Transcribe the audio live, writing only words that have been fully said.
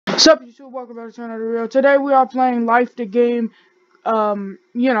What's up, YouTube? Welcome back to another video. Today we are playing Life the Game,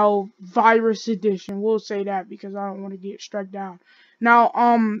 Virus Edition. We'll say that because I don't want to get struck down. Now,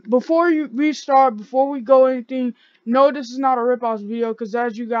 before we go anything, no, this is not a rip-off video because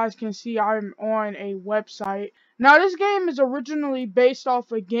as you guys can see, I'm on a website. Now, this game is originally based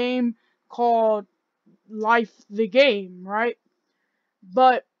off a game called Life the Game, right?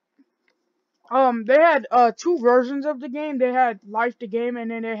 But they had two versions of the game. They had Life the Game,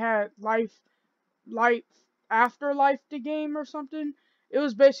 and then they had Life Afterlife the Game or something. It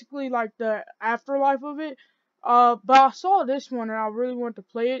was basically like the afterlife of it. But I saw this one and I really want to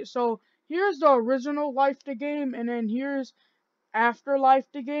play it. So here's the original Life the Game, and then here's Afterlife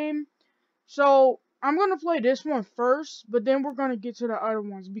the Game. So I'm gonna play this one first, but then we're gonna get to the other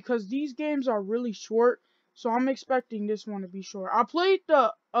ones because these games are really short. So I'm expecting this one to be short. I played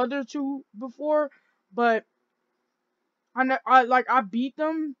the other two before, but I beat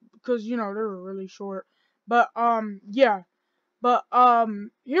them because they were really short. But yeah. But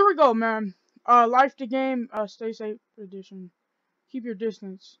here we go, man. Life the Game, stay safe edition. Keep your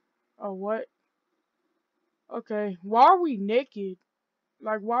distance. Oh, what? Okay. Why are we naked?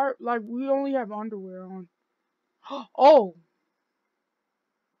 Why we only have underwear on. Oh.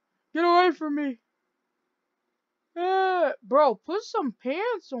 Get away from me. Bro, put some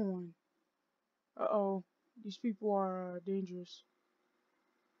pants on. Uh-oh. These people are dangerous.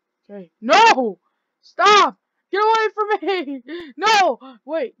 Okay. No! Stop! Get away from me! No!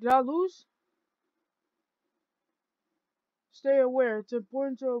 Wait, did I lose? Stay aware. It's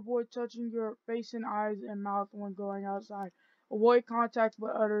important to avoid touching your face and eyes and mouth when going outside. Avoid contact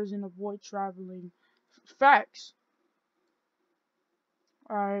with others and avoid traveling. Facts.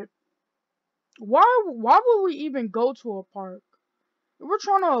 Alright. Why would we even go to a park? If we're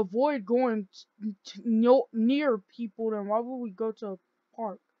trying to avoid going near people, then why would we go to a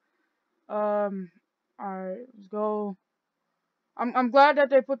park? Alright, let's go. I'm glad that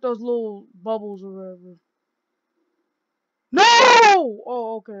they put those little bubbles or whatever. No!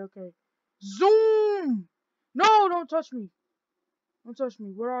 Oh, okay. Zoom! No, don't touch me. Don't touch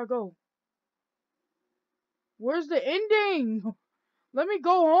me. Where do I go? Where's the ending? Let me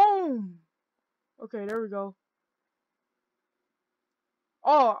go home. Okay, there we go.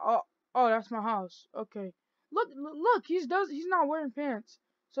 Oh, that's my house. Okay. Look, he's not wearing pants.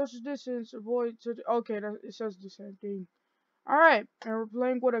 Social distance, avoid. Okay, it says the same thing. All right, and we're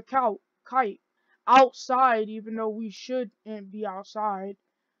playing with a kite outside, even though we shouldn't be outside.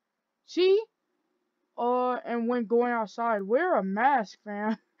 See? And when going outside, wear a mask,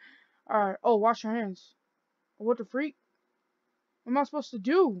 fam. All right. Oh, wash your hands. What the freak? What am I supposed to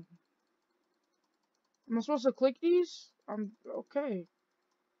do? Am I supposed to click these? Okay.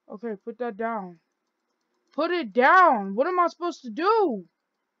 Okay, put that down. Put it down. What am I supposed to do?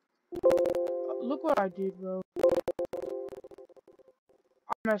 Look what I did, bro.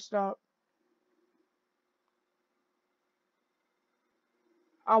 I messed up.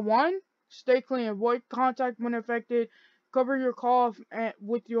 I won. Stay clean. Avoid contact when affected. Cover your cough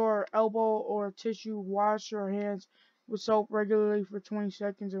with your elbow or tissue. Wash your hands with soap regularly for 20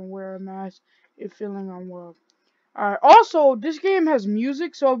 seconds and wear a mask if feeling unwell. Alright, also, this game has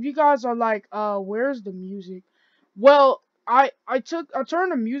music, so if you guys are like, where's the music? Well, I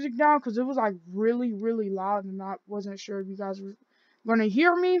turned the music down because it was like really, really loud and I wasn't sure if you guys were gonna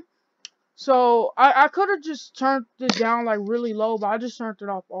hear me. So, I could have just turned it down like really low, but I just turned it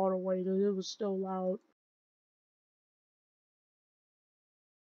off all the way because it was still loud.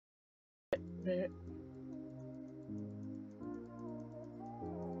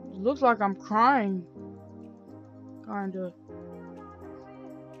 It looks like I'm crying. Kinda.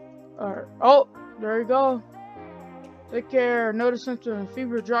 Alright. Oh, there you go. Take care. Notice symptoms: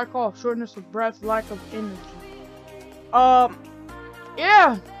 fever, dry cough, shortness of breath, lack of energy.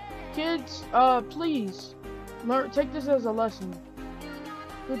 Yeah. Kids, please take this as a lesson.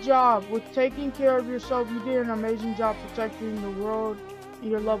 Good job with taking care of yourself. You did an amazing job protecting the world and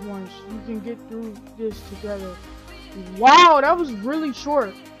your loved ones. You can get through this together. Wow, that was really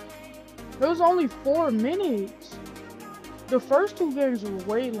short. It was only 4 minutes. The first two games were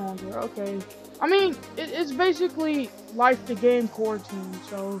way longer. Okay. I mean, it's basically Life the Game quarantine.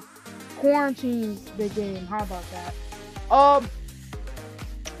 So, quarantine the game. How about that?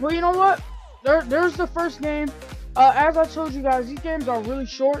 Well, you know what? There's the first game. As I told you guys, these games are really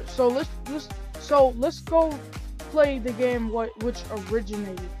short. So let's go play the game which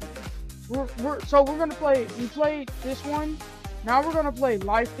originated. We're gonna play. We played this one. Now we're gonna play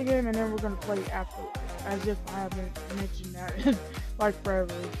Life the Game, and then we're gonna play Afterlife. As if I haven't mentioned that like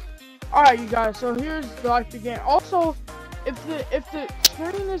forever. Alright, you guys, so here's the Life the Game. Also, if the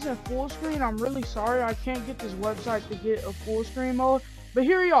screen isn't full screen, I'm really sorry. I can't get this website to get a full screen mode. But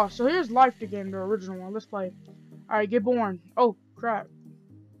here you are. So here's Life the game, the original one. Let's play. Alright, get born. Oh crap.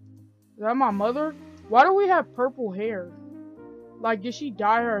 Is that my mother? Why do we have purple hair? Like, did she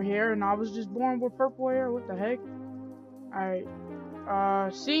dye her hair and I was just born with purple hair? What the heck? Alright.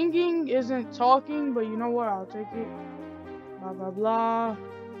 Singing isn't talking, but you know what? I'll take it. Blah blah blah.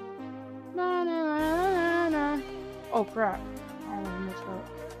 Na, na, na, na, na. Oh crap. I almost messed up.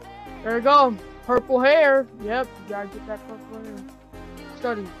 There we go. Purple hair. Yep, you gotta get that purple hair.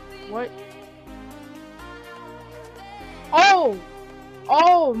 Study. What? Oh!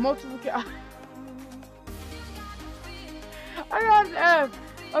 Oh, multiplication. I got an F.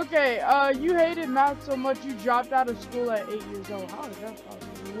 Okay, you hated math so much you dropped out of school at 8 years old. How is that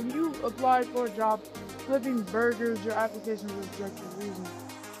possible? When you applied for a job flipping burgers, your application was rejected. Reason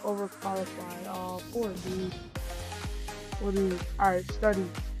overqualified. Oh, poor dude. Poor dude. Alright, study.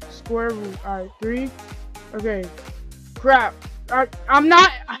 Square root. Alright, 3. Okay. Crap. I'm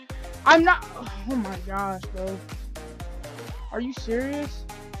not. Oh my gosh, bro. Are you serious?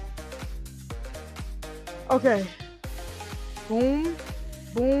 Okay. Boom.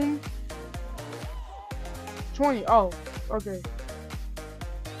 Boom. 20. Oh, okay.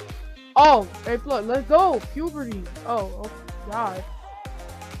 Oh, hey, look, let's go. Puberty. Oh God.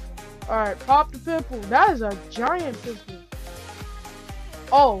 Alright, pop the pimple. That is a giant pimple.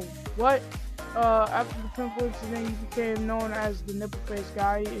 Oh, what? After the pimple incident, you became known as the nipple face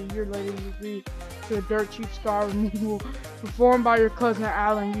guy. A year later, you agreed to a dirt cheap scar removal performed by your cousin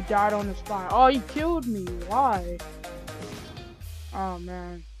Alan. You died on the spot. Oh, he killed me. Why? Oh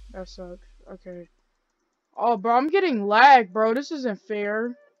man, that sucks. Okay. Oh, bro, I'm getting lag, bro. This isn't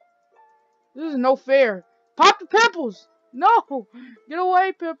fair. This is no fair. Pop the pimples! No! Get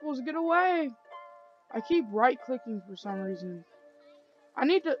away, pimples. Get away. I keep right-clicking for some reason. I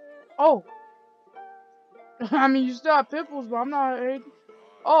need to... Oh. I mean, you still have pimples, but I'm not...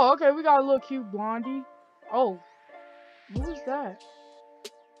 Oh, okay. We got a little cute blondie. Oh. Who is that?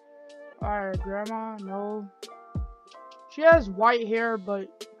 Alright, grandma. No. She has white hair,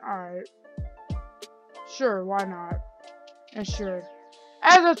 but... Alright. Sure, why not? And sure.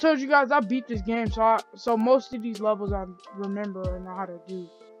 As I told you guys, I beat this game, so most of these levels I remember and know how to do.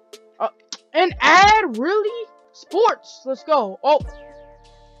 An ad? Really? Sports. Let's go. Oh.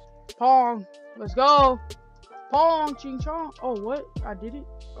 Pong. Let's go. Pong. Ching chong. Oh, what? I did it?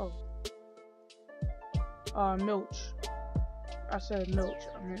 Oh. Milch. I said milch.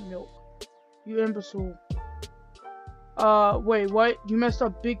 I meant milk. You imbecile. Wait, what? You messed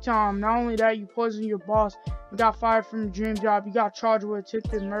up big time. Not only that, you poisoned your boss. You got fired from your dream job. You got charged with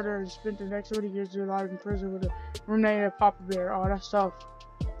attempted murder and spent the next 30 years of your life in prison with a room named Papa Bear. Oh, that's tough.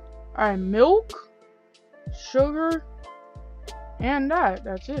 Alright, milk, sugar, and that.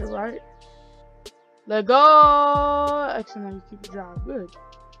 That's it, right? Let go. Excellent. You keep your job. Good.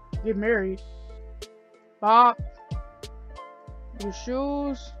 Get married. Bop. Your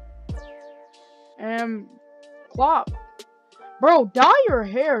shoes. And clop. Bro, dye your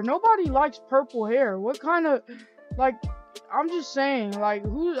hair. Nobody likes purple hair. What kind of, like, I'm just saying, like,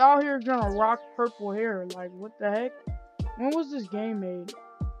 who's out here gonna rock purple hair? Like, what the heck? When was this game made?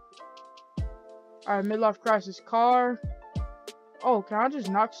 Alright, midlife crisis. Car. Oh, can I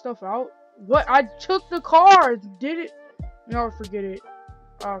just knock stuff out? What? I took the car. Did it? No, forget it.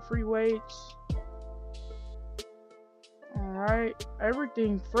 Free weights. Alright.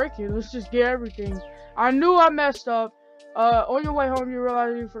 Everything. Frick it. Let's just get everything. I knew I messed up. On your way home, you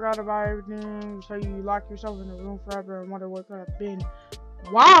realize you forgot about everything, so you lock yourself in a room forever and wonder what could have been.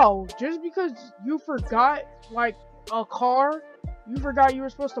 Wow, just because you forgot, like, a car, you forgot you were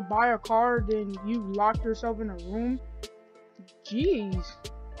supposed to buy a car, then you locked yourself in a room? Jeez.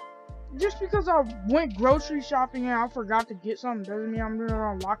 Just because I went grocery shopping and I forgot to get something doesn't mean I'm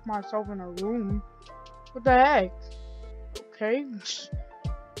gonna lock myself in a room. What the heck? Okay.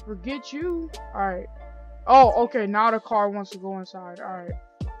 Forget you. Alright. Oh, okay, now the car wants to go inside. Alright.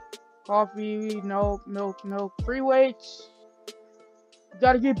 Coffee, nope, milk, free weights.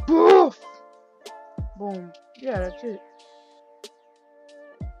 Gotta get boof! Boom. Yeah, that's it.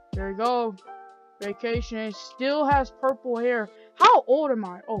 There you go. Vacation. Still has purple hair. How old am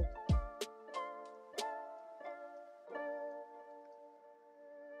I? Oh.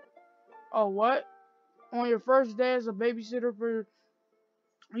 Oh, what? On your first day as a babysitter for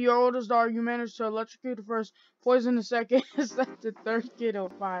your oldest daughter, you managed to electrocute the first, poison the second, and set the third kid on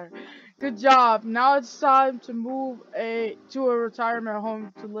fire. Good job. Now it's time to move to a retirement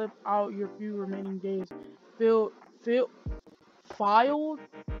home to live out your few remaining days. Filed?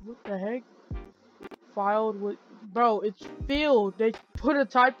 What the heck? Filed with Bro, it's filled. They put a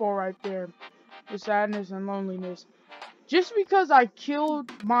typo right there. With sadness and loneliness. Just because I killed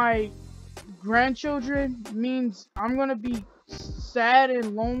my grandchildren means I'm gonna be sad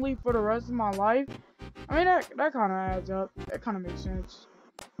and lonely for the rest of my life. I mean, that kind of adds up. That kind of makes sense.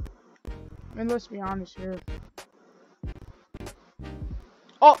 I mean, let's be honest here.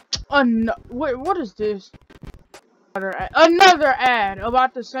 Oh, wait, what is this? Another ad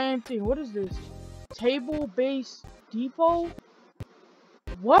about the same thing. What is this? Table-based depot?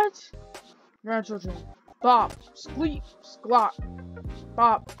 What? Grandchildren. Bop, sleep, squat.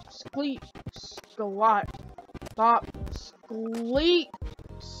 Bop, sleep, squat. Bop, sleep,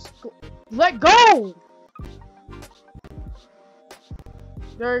 let go!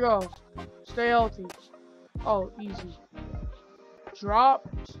 There you go. Stay healthy. Oh, easy.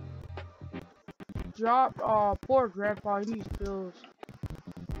 Dropped. Oh, poor grandpa. He needs pills.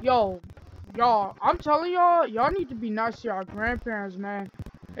 Yo, y'all, I'm telling y'all need to be nice to y'all grandparents, man.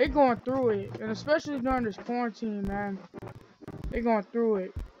 They going through it, and especially during this quarantine, man. They going through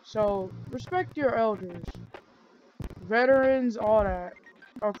it. So, respect your elders. Veterans, all that.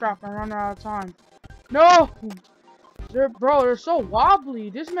 Oh crap, I'm running out of time. No! They're so wobbly.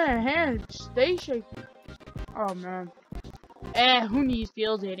 This man's hand stay shaking. Oh man. Who needs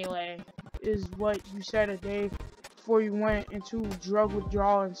pills anyway? Is what you said a day before you went into drug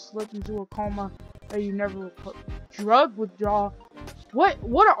withdrawal and slipped into a coma that you never recovered. Drug withdrawal? What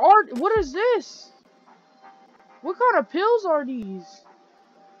is this? What kind of pills are these?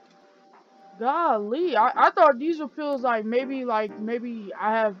 Golly, I thought these were pills like maybe I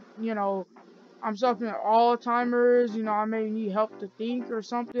have, you know, I'm suffering Alzheimer's, you know, I may need help to think or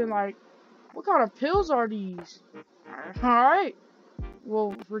something. Like, what kind of pills are these? Alright.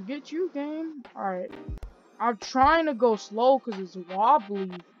 Well, forget you, game. Alright. I'm trying to go slow because it's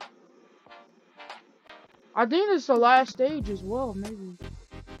wobbly. I think it's the last stage as well, maybe.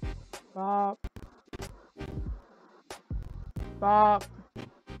 Bop. Bop.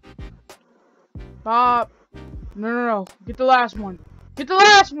 Bop. No. Get the last one. Get the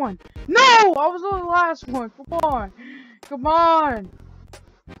last one! No! I was on the last one. Come on. Come on.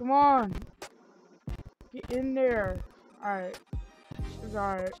 Come on. Get in there. Alright. It's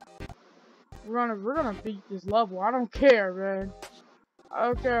alright. We're gonna beat this level. I don't care, man. I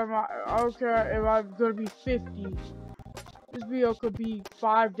don't care if I'm gonna be 50. This video could be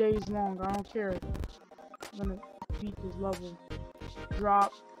 5 days long. I don't care. I'm gonna beat this level.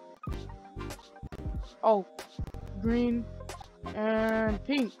 Drop. Oh. Green. And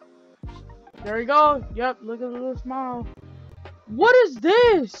pink. There we go. Yep, look at the little smile. What is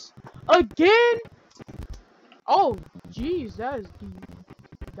this? Again? Oh, jeez, that is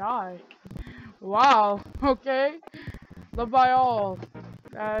deep. Die. Wow. Okay. Love by all.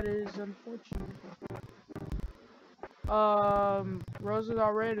 That is unfortunate. Roses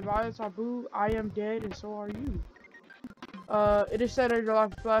are red, violets are blue. I am dead, and so are you. It is said that your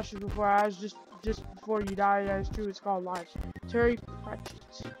life flashes before our eyes, just before you die. That is true. It's called life. Terry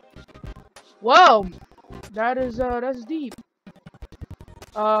Pratchett. Whoa, that's deep.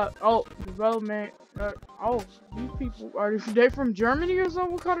 Oh, development. Oh, these people are they from Germany or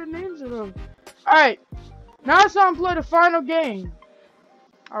something? What kind of names are those? All right, now it's time to play the final game.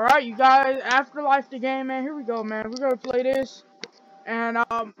 All right, you guys, Afterlife the game, man. Here we go, man. We're gonna play this, and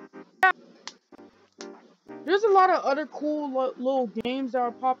yeah. There's a lot of other cool little games that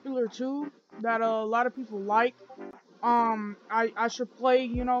are popular too, that a lot of people like. I should play,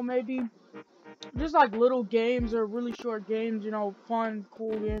 you know, maybe just like little games or really short games, you know, fun,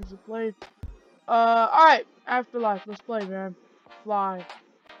 cool games to play. Alright, Afterlife, let's play, man. Fly.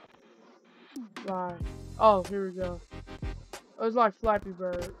 Oh, here we go. It was like Flappy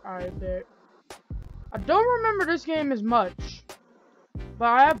Bird. Alright, bet. I don't remember this game as much, but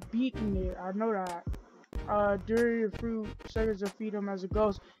I have beaten it. I know that. During your few seconds of freedom as a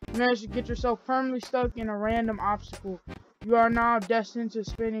ghost, you manage to get yourself permanently stuck in a random obstacle. You are now destined to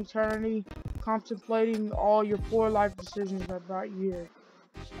spend eternity contemplating all your poor life decisions that brought you here.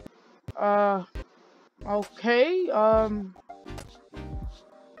 Okay,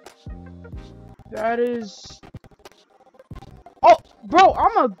 that is... Oh, bro,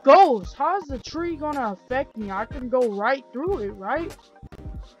 I'm a ghost. How is the tree gonna affect me? I can go right through it, right?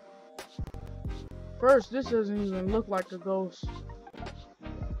 First, this doesn't even look like a ghost.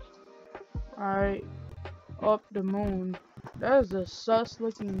 Alright. Up the moon. That is a sus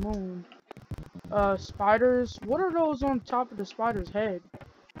looking moon. Spiders. What are those on top of the spider's head?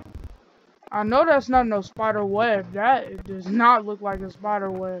 I know that's not no spider web. That does not look like a spider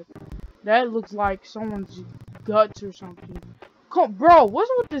web. That looks like someone's guts or something. Come, bro,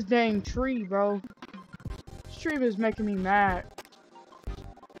 what's with this dang tree, bro? This stream is making me mad.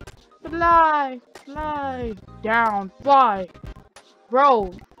 Fly, fly, down, fly.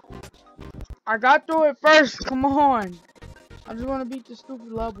 Bro, I got through it first, come on. I just want to beat the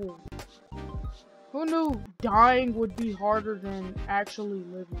stupid level. Who knew dying would be harder than actually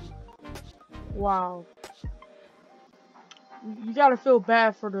living? Wow. You gotta feel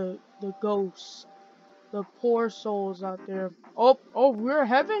bad for the ghosts. The poor souls out there. Oh, we're in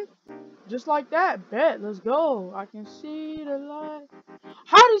heaven? Just like that. Bet, let's go. I can see the light.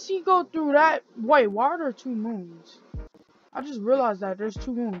 How does he go through that? Wait, why are there 2 moons? I just realized that there's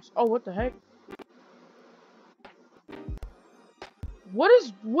 2 moons. Oh, what the heck? What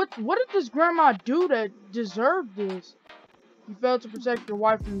did this grandma do that deserved this? You failed to protect your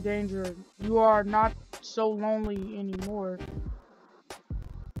wife from danger. You are not so lonely anymore.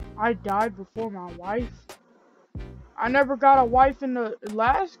 I died before my wife. I never got a wife in the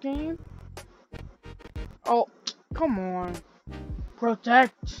last game. Oh, come on.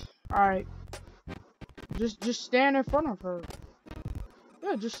 Protect. Alright. Just stand in front of her.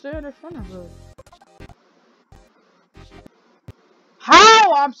 Yeah, just stand in front of her.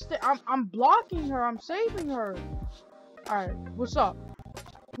 How? I'm blocking her. I'm saving her. Alright, what's up?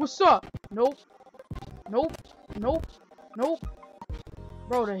 What's up? Nope. Nope. Nope. Nope.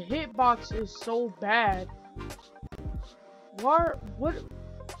 Bro, the hitbox is so bad. What?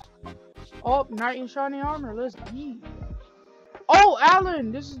 Oh, knight in shiny armor. Let's get. Oh,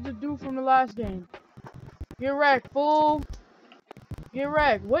 Alan! This is the dude from the last game. Get wrecked, fool. Get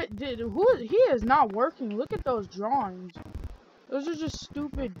wrecked. He is not working. Look at those drawings. Those are just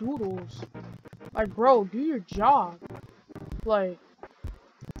stupid doodles. Like, bro, do your job. Play.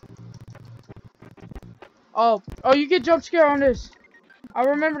 Oh, you get jump scare on this. I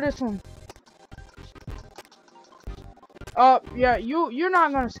remember this one. Yeah, you're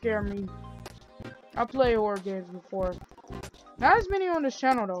not gonna scare me. I play horror games before. Not as many on this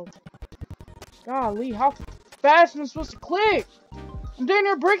channel though. Golly, how fast am I supposed to click? I'm down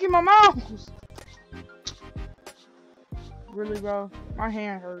here breaking my mouse. Really, bro? My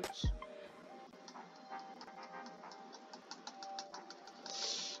hand hurts.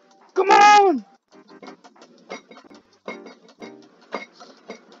 Come on!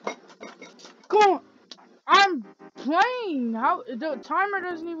 Come on! I'm playing! How the timer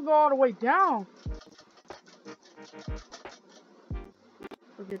doesn't even go all the way down.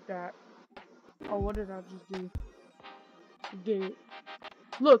 Forget that. Oh, what did I just do? Forget it.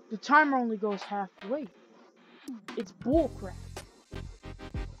 Look, the timer only goes halfway. It's bullcrap.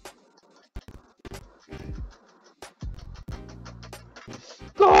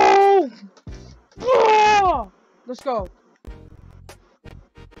 Go! Oh! Let's go.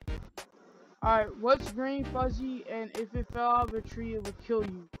 Alright, what's green, fuzzy, and if it fell out of a tree, it would kill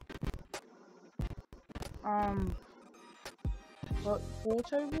you? What, pool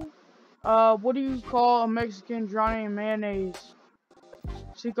table? What do you call a Mexican drowning in mayonnaise?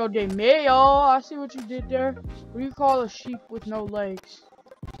 Cinco de Mayo. I see what you did there. What do you call a sheep with no legs?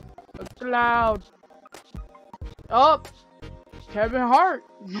 A cloud. Oh, Kevin Hart.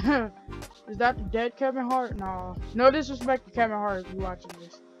 Is that the dead Kevin Hart? Nah. No disrespect to Kevin Hart if you're watching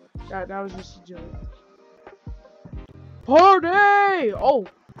this. That was just a joke. Party! Oh.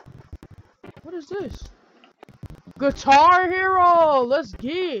 What is this? Guitar Hero! Let's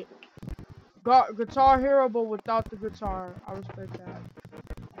get. Guitar Hero, but without the guitar. I respect that.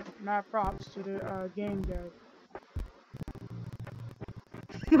 Mad props to the game dev.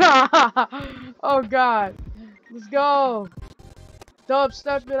 Oh god. Let's go. Dub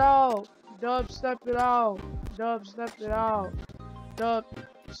step it out. Dub step it out. Dub step it out. Dub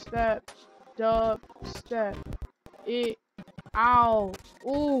step. Dub step it out.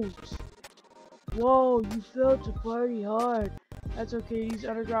 Oops. Whoa, you failed to party hard. That's okay, these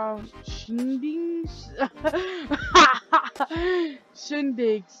underground shindigs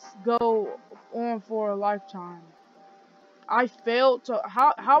shindigs go on for a lifetime. I failed to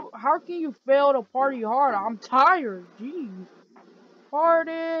how can you fail to party hard? I'm tired, jeez.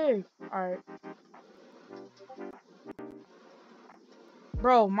 Party! Alright.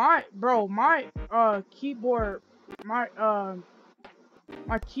 Bro, my keyboard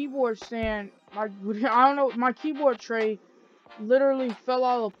my keyboard stand, I don't know, my keyboard tray literally fell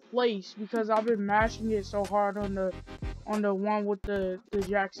out of place because I've been mashing it so hard on the one with the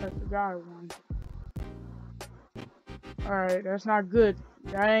Jacksepticeye one. Alright, that's not good.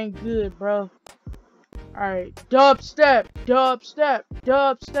 That ain't good, bro. Alright, dubstep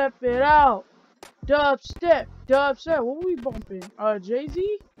it out. Dubstep. What we bumping?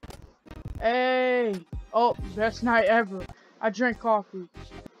 Jay-Z? Hey. Oh, best night ever. I drank coffee.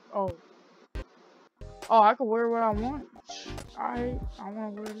 Oh. Oh, I can wear what I want. I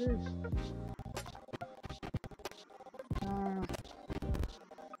want to wear this.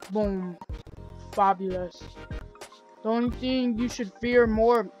 Boom. Fabulous. The only thing you should fear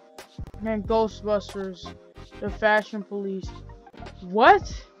more than Ghostbusters, the fashion police. What?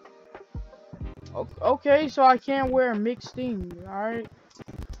 Okay, so I can't wear mixed things, alright?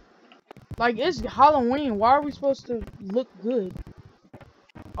 Like, it's Halloween. Why are we supposed to look good?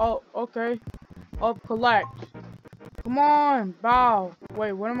 Oh, okay. Up, collect. Come on, bow.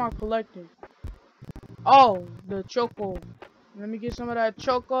 Wait, what am I collecting? Oh, the choco. Let me get some of that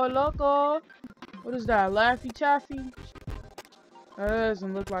choco loco. What is that? Laffy Taffy? That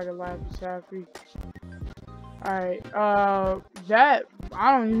doesn't look like a Laffy Taffy. Alright, that,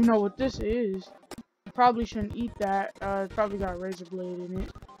 I don't even know what this is. Probably shouldn't eat that. It's probably got razor blade in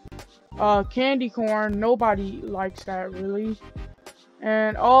it. Candy corn. Nobody likes that, really.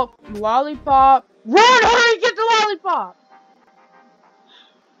 And, oh, lollipop. Run! Hurry! Get the lollipop!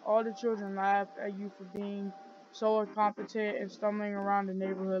 All the children laughed at you for being so incompetent and stumbling around the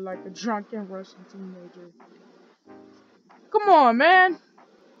neighborhood like a drunken Russian teenager. Come on, man!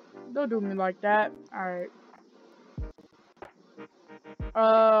 Don't do me like that. Alright.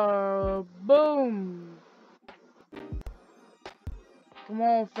 Boom! Come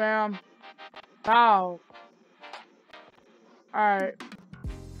on, fam. Bow. Alright.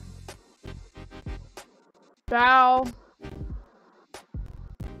 Bow.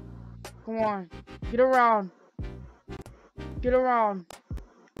 Come on. Get around. Get around.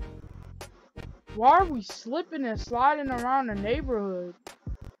 Why are we slipping and sliding around the neighborhood?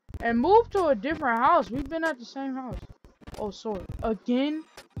 And move to a different house. We've been at the same house. Oh, sword. Again?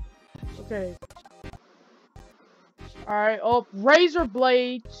 Okay. Alright. Oh, razor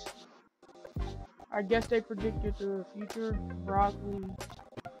blades. I guess they predicted the future. Broccoli.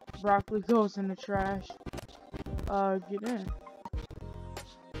 Broccoli goes in the trash. Get in.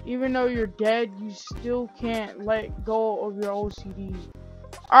 Even though you're dead, you still can't let go of your OCD.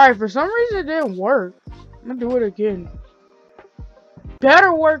 Alright, for some reason it didn't work. I'm gonna do it again.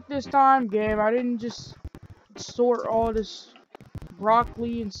 Better work this time, game. I didn't just sort all this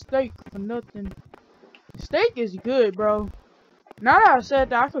broccoli and steak for nothing. Steak is good, bro. Now that I said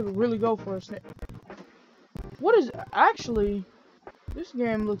that, I could really go for a steak. What is... Actually, this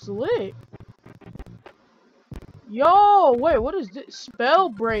game looks lit. Yo, wait, what is this? Spell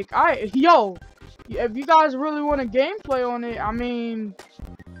break. Yo, if you guys really want a gameplay on it, I mean,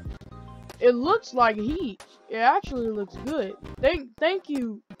 it looks like heat. It actually looks good. Thank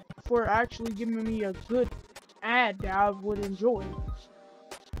you for actually giving me a good ad that I would enjoy.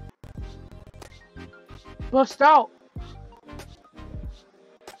 Bust out.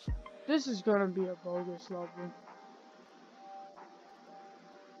 This is gonna be a bogus level.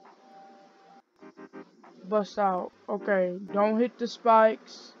 Bust out. Okay, don't hit the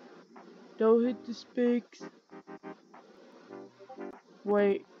spikes. Don't hit the spikes.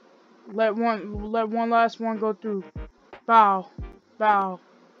 Wait. Let one last one go through. Bow. Bow.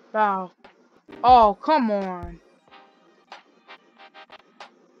 Bow. Oh, come on.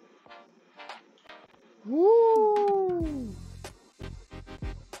 Woo.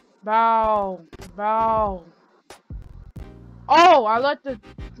 Bow. Bow. Oh, I let the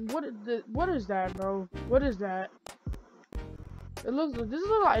what is that, bro? What is that? It looks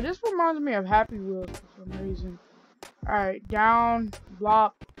this reminds me of Happy Wheels for some reason. Alright, down,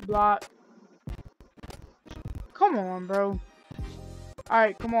 blop, blop. Come on, bro.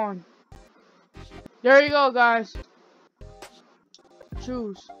 Alright, come on. There you go, guys.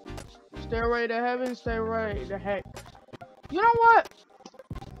 Choose. Stairway to heaven, stairway to heck. You know what?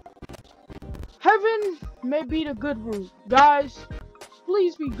 Heaven may be the good route. Guys,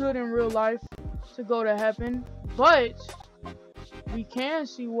 please be good in real life to go to heaven. But we can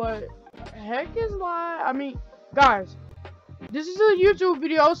see what heck is like. I mean, guys, this is a YouTube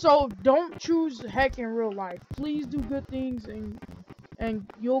video, so don't choose heck in real life. Please do good things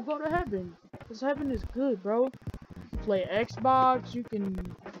and you'll go to heaven. Because heaven is good, bro. You play Xbox, you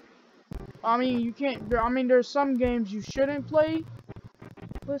can... I mean, you can't... I mean, there's some games you shouldn't play.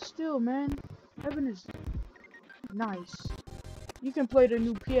 But still, man, heaven is nice. You can play the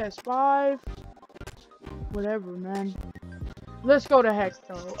new PS5. Whatever, man. Let's go to heck,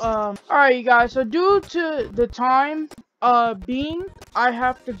 though. Alright, you guys. So, due to the time being, I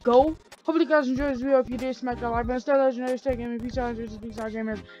have to go. Hopefully you guys enjoyed this video. If you did, smack that like button. Stay legendary, stay gaming. Peace out,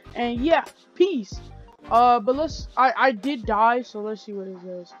 gamers. And yeah, peace. But I did die, so let's see what it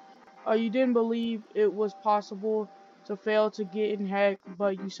says. You didn't believe it was possible to fail to get in heck,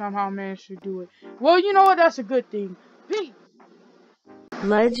 but you somehow managed to do it. Well, you know what? That's a good thing. Peace.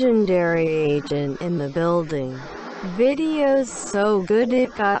 Legendary agent in the building. Videos so good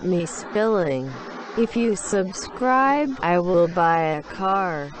it got me spilling. If you subscribe, I will buy a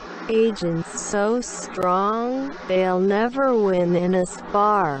car. Agents so strong, they'll never win in a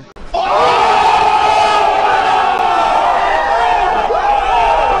spar.